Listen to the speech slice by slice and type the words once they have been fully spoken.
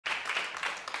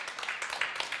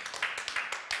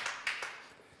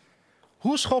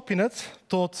Hoe schop je het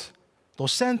tot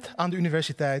docent aan de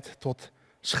universiteit, tot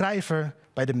schrijver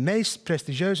bij de meest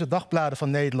prestigieuze dagbladen van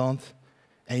Nederland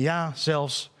en ja,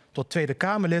 zelfs tot Tweede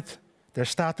Kamerlid der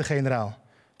Staten-Generaal,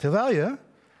 terwijl je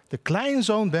de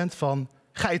kleinzoon bent van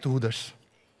geitenhoeders?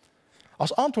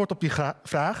 Als antwoord op die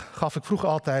vraag gaf ik vroeger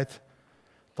altijd: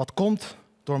 dat komt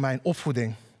door mijn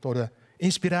opvoeding, door de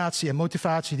inspiratie en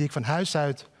motivatie die ik van huis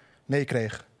uit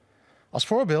meekreeg. Als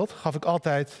voorbeeld gaf ik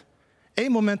altijd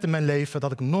 1 moment in mijn leven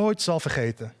dat ik nooit zal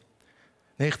vergeten.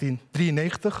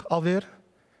 1993 alweer,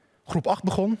 groep 8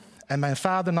 begon en mijn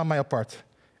vader nam mij apart.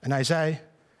 En hij zei: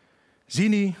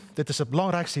 Zihni, dit is het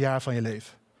belangrijkste jaar van je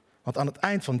leven. Want aan het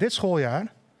eind van dit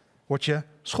schooljaar wordt je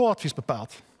schooladvies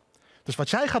bepaald. Dus wat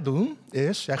jij gaat doen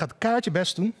is, jij gaat keihard je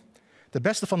best doen, de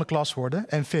beste van de klas worden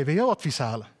en VWO-advies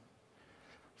halen.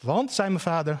 Want, zei mijn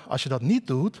vader, als je dat niet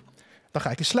doet, dan ga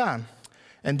ik je slaan.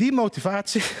 En die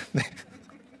motivatie...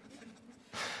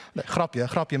 Nee,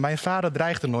 grapje. Mijn vader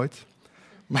dreigde nooit.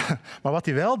 Maar wat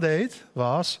hij wel deed,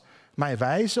 was mij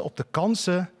wijzen op de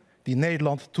kansen die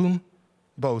Nederland toen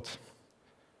bood.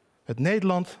 Het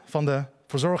Nederland van de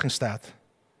verzorgingsstaat.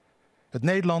 Het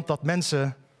Nederland dat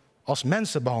mensen als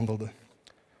mensen behandelde.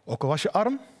 Ook al was je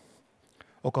arm,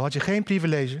 ook al had je geen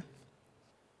privilege.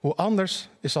 Hoe anders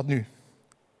is dat nu?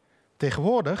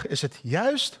 Tegenwoordig is het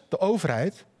juist de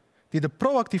overheid die er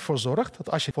proactief voor zorgt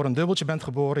dat als je voor een dubbeltje bent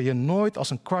geboren, je nooit als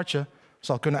een kwartje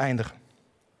zal kunnen eindigen.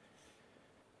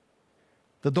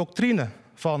 De doctrine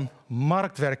van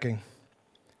marktwerking,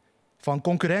 van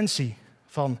concurrentie,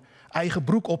 van eigen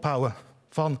broek ophouden,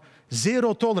 van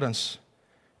zero tolerance,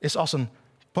 is als een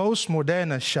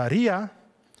postmoderne sharia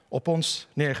op ons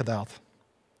neergedaald.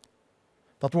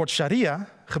 Dat woord sharia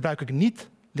gebruik ik niet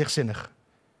lichtzinnig,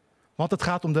 want het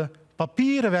gaat om de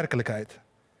papieren werkelijkheid.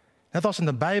 Net als in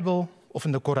de Bijbel of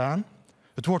in de Koran,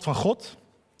 het woord van God,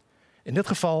 in dit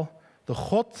geval de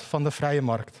God van de vrije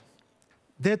markt.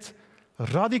 Dit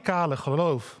radicale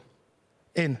geloof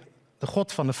in de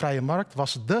God van de vrije markt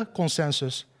was de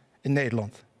consensus in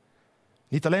Nederland.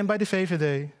 Niet alleen bij de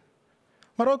VVD,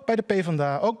 maar ook bij de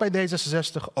PvdA, ook bij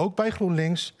D66, ook bij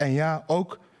GroenLinks en ja,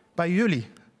 ook bij jullie,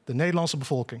 de Nederlandse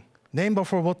bevolking. Neem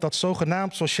bijvoorbeeld dat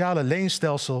zogenaamd sociale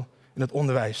leenstelsel in het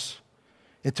onderwijs.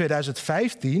 In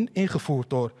 2015 ingevoerd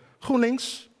door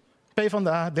GroenLinks,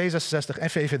 PvdA, D66 en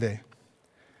VVD.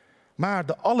 Maar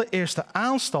de allereerste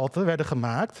aanstalten werden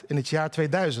gemaakt in het jaar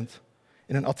 2000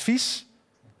 in een advies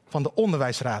van de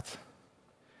Onderwijsraad.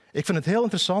 Ik vind het heel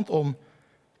interessant om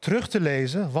terug te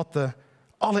lezen wat de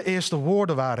allereerste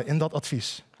woorden waren in dat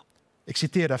advies. Ik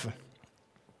citeer even.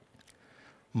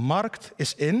 Markt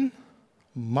is in,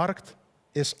 markt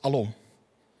is alom.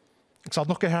 Ik zal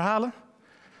het nog een keer herhalen.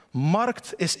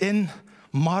 Markt is in,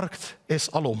 markt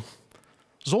is alom.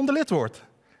 Zonder lidwoord.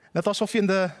 Net alsof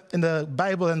je in de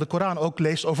Bijbel en de Koran ook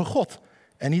leest over God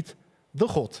en niet de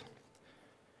God.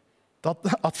 Dat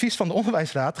advies van de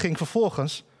Onderwijsraad ging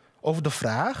vervolgens over de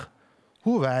vraag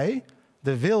hoe wij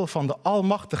de wil van de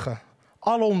almachtige,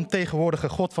 alomtegenwoordige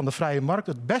God van de vrije markt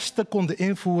het beste konden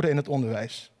invoeren in het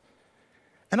onderwijs.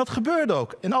 En dat gebeurde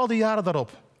ook in al die jaren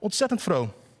daarop. Ontzettend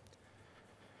vroom.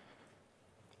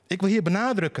 Ik wil hier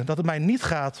benadrukken dat het mij niet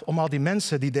gaat om al die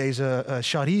mensen die deze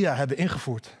sharia hebben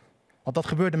ingevoerd. Want dat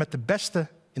gebeurde met de beste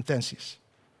intenties.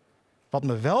 Wat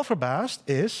me wel verbaast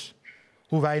is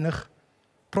hoe weinig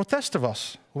protest er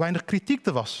was. Hoe weinig kritiek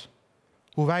er was.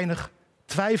 Hoe weinig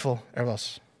twijfel er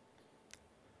was.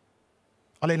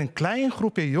 Alleen een klein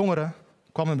groepje jongeren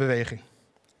kwam in beweging.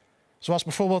 Zoals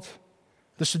bijvoorbeeld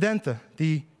de studenten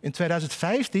die in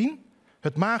 2015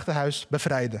 het Maagdenhuis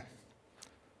bevrijden.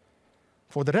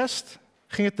 Voor de rest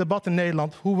ging het debat in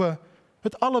Nederland hoe we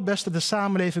het allerbeste de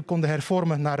samenleving konden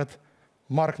hervormen naar het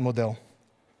marktmodel.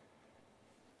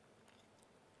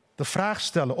 De vraag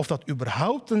stellen of dat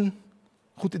überhaupt een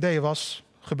goed idee was,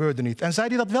 gebeurde niet. En zij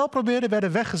die dat wel probeerden,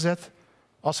 werden weggezet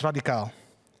als radicaal.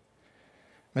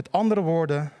 Met andere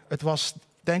woorden, het was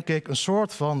denk ik een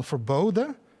soort van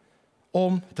verboden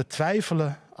om te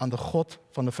twijfelen aan de God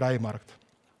van de vrije markt.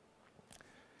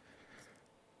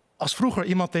 Als vroeger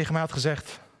iemand tegen mij had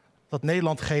gezegd dat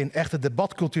Nederland geen echte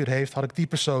debatcultuur heeft, had ik die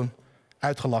persoon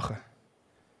uitgelachen.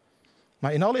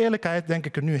 Maar in alle eerlijkheid denk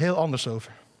ik er nu heel anders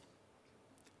over.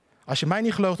 Als je mij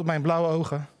niet gelooft op mijn blauwe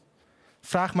ogen,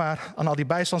 vraag maar aan al die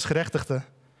bijstandsgerechtigden.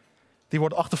 Die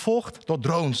worden achtervolgd door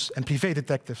drones en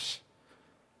privédetectives.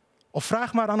 Of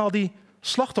vraag maar aan al die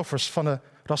slachtoffers van de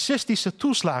racistische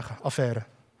toeslagenaffaire.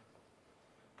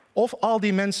 Of al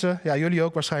die mensen, ja jullie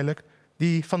ook waarschijnlijk,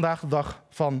 die vandaag de dag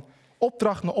van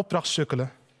opdracht naar opdracht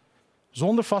sukkelen.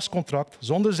 Zonder vast contract,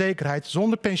 zonder zekerheid,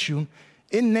 zonder pensioen.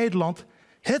 In Nederland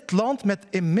Het land met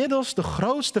inmiddels de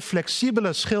grootste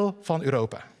flexibele schil van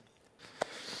Europa.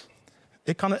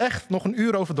 Ik kan er echt nog een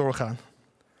uur over doorgaan.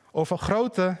 Over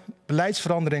grote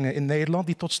beleidsveranderingen in Nederland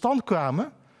die tot stand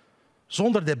kwamen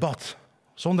zonder debat,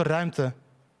 zonder ruimte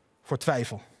voor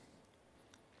twijfel.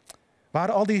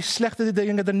 Waren al die slechte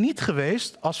dingen er niet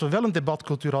geweest als we wel een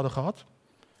debatcultuur hadden gehad?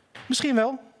 Misschien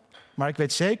wel, maar ik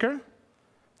weet zeker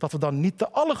dat we dan niet de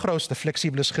allergrootste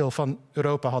flexibele schil van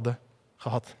Europa hadden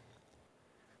gehad.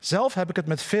 Zelf heb ik het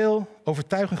met veel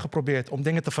overtuiging geprobeerd om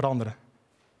dingen te veranderen.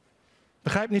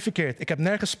 Begrijp me niet verkeerd, ik heb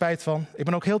nergens spijt van. Ik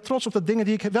ben ook heel trots op de dingen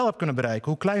die ik wel heb kunnen bereiken,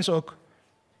 hoe klein ze ook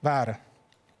waren.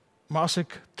 Maar als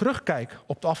ik terugkijk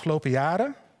op de afgelopen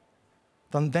jaren,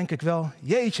 dan denk ik wel,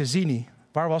 jeetje Zihni,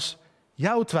 waar was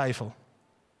jouw twijfel?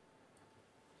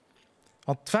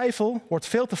 Want twijfel wordt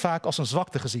veel te vaak als een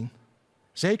zwakte gezien.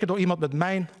 Zeker door iemand met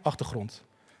mijn achtergrond.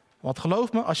 Want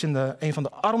geloof me, als je in een van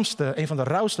de armste, een van de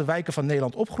rauwste wijken van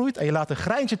Nederland opgroeit en je laat een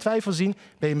greintje twijfel zien,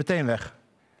 ben je meteen weg.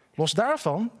 Los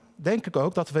daarvan denk ik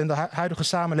ook dat we in de huidige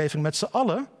samenleving met z'n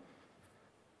allen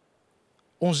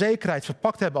onzekerheid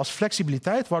verpakt hebben als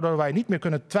flexibiliteit, waardoor wij niet meer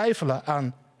kunnen twijfelen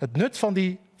aan het nut van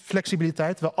die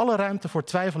flexibiliteit. We alle ruimte voor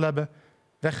twijfel hebben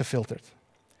weggefilterd.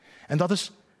 En dat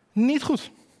is niet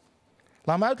goed.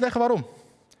 Laat me uitleggen waarom.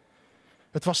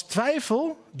 Het was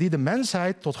twijfel die de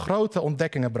mensheid tot grote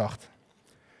ontdekkingen bracht.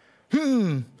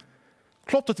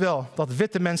 Klopt het wel dat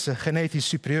witte mensen genetisch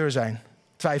superieur zijn?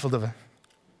 Twijfelden we.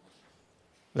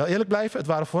 Wel eerlijk blijven, het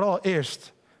waren vooral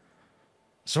eerst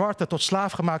zwarte tot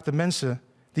slaafgemaakte mensen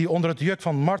die onder het juk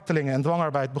van martelingen en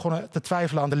dwangarbeid begonnen te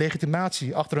twijfelen aan de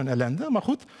legitimatie achter hun ellende. Maar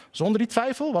goed, zonder die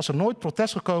twijfel was er nooit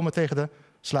protest gekomen tegen de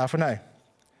slavernij.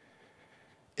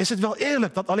 Is het wel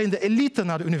eerlijk dat alleen de elite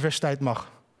naar de universiteit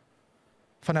mag?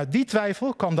 Vanuit die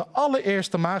twijfel kwam de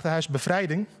allereerste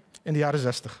maagdenhuisbevrijding in de jaren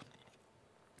 60.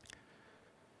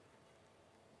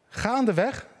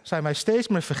 Gaandeweg zijn wij steeds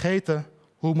meer vergeten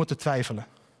hoe we moeten twijfelen.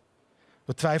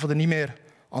 We twijfelden niet meer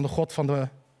aan de God van de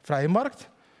vrije markt.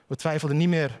 We twijfelden niet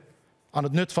meer aan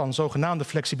het nut van zogenaamde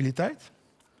flexibiliteit.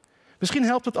 Misschien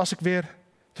helpt het als ik weer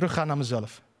terugga naar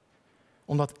mezelf.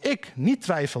 Omdat ik niet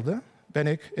twijfelde, ben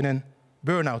ik in een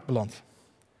burn-out beland.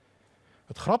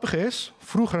 Het grappige is,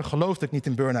 vroeger geloofde ik niet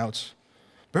in burn-outs.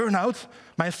 Burn-out?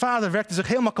 Mijn vader werkte zich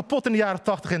helemaal kapot in de jaren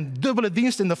 80 in dubbele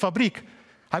dienst in de fabriek.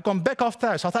 Hij kwam back-off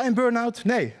thuis. Had hij een burn-out?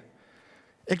 Nee.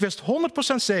 Ik wist 100%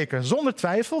 zeker, zonder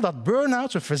twijfel, dat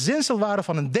burn-outs een verzinsel waren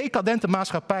van een decadente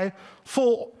maatschappij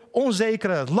vol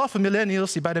onzekere, laffe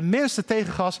millennials die bij de minste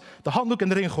tegengas de handdoek in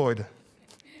de ring gooiden.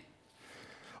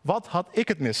 Wat had ik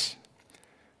het mis?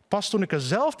 Pas toen ik er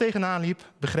zelf tegenaan liep,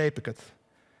 begreep ik het.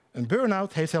 Een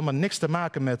burn-out heeft helemaal niks te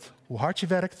maken met hoe hard je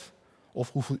werkt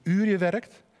of hoeveel uur je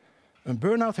werkt. Een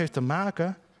burn-out heeft te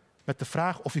maken met de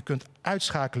vraag of je kunt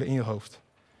uitschakelen in je hoofd.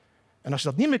 En als je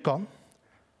dat niet meer kan,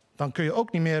 dan kun je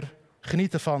ook niet meer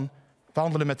genieten van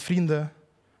wandelen met vrienden,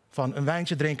 van een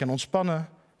wijntje drinken en ontspannen,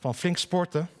 van flink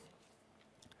sporten.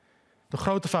 De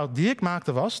grote fout die ik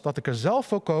maakte was dat ik er zelf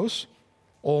voor koos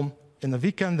om in de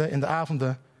weekenden, in de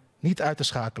avonden, niet uit te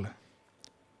schakelen.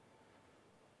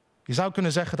 Je zou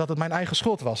kunnen zeggen dat het mijn eigen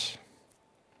schuld was.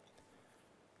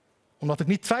 Omdat ik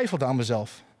niet twijfelde aan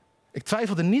mezelf. Ik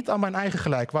twijfelde niet aan mijn eigen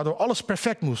gelijk, waardoor alles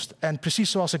perfect moest en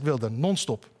precies zoals ik wilde,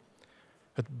 non-stop.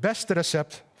 Het beste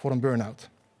recept voor een burn-out.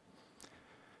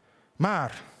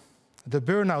 Maar de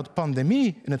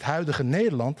burn-out-pandemie in het huidige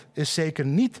Nederland is zeker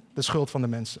niet de schuld van de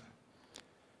mensen.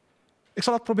 Ik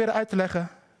zal het proberen uit te leggen,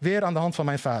 weer aan de hand van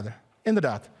mijn vader.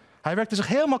 Inderdaad, hij werkte zich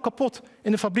helemaal kapot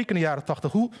in de fabriek in de jaren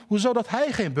 80. Hoezo dat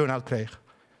hij geen burn-out kreeg?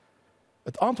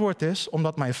 Het antwoord is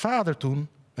omdat mijn vader toen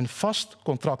een vast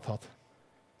contract had.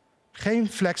 Geen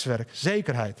flexwerk,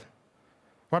 zekerheid.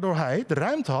 Waardoor hij de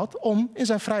ruimte had om in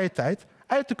zijn vrije tijd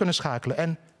uit te kunnen schakelen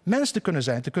en mens te kunnen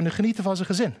zijn, te kunnen genieten van zijn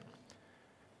gezin.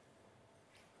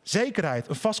 Zekerheid,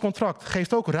 een vast contract,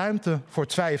 geeft ook ruimte voor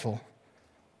twijfel.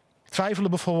 Twijfelen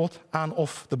bijvoorbeeld aan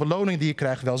of de beloning die je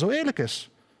krijgt wel zo eerlijk is.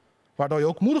 Waardoor je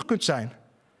ook moedig kunt zijn,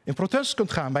 in protest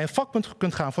kunt gaan, bij een vakpunt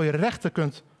kunt gaan, voor je rechten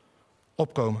kunt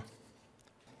opkomen.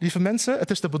 Lieve mensen,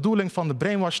 het is de bedoeling van de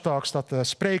Brainwash Talks dat de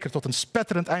spreker tot een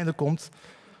spetterend einde komt.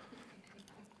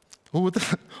 Hoe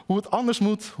het anders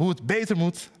moet, hoe het beter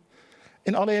moet.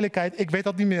 In alle eerlijkheid, ik weet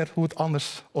dat niet meer hoe het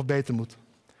anders of beter moet.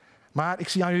 Maar ik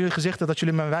zie aan jullie gezichten dat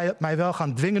jullie mij wel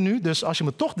gaan dwingen nu. Dus als je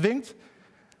me toch dwingt,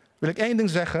 wil ik één ding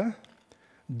zeggen.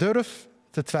 Durf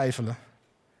te twijfelen.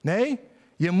 Nee,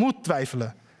 je moet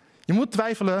twijfelen. Je moet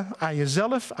twijfelen aan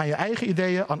jezelf, aan je eigen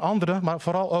ideeën, aan anderen, maar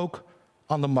vooral ook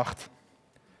aan de macht.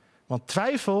 Want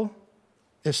twijfel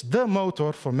is de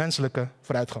motor voor menselijke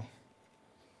vooruitgang.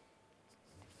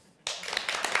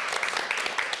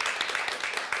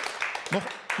 Nog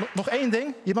Nog één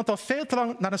ding. Je bent al veel te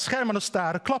lang naar een scherm aan het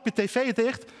staren. Klap je tv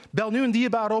dicht. Bel nu een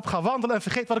dierbare op. Ga wandelen en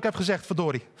vergeet wat ik heb gezegd.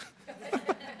 Verdorie.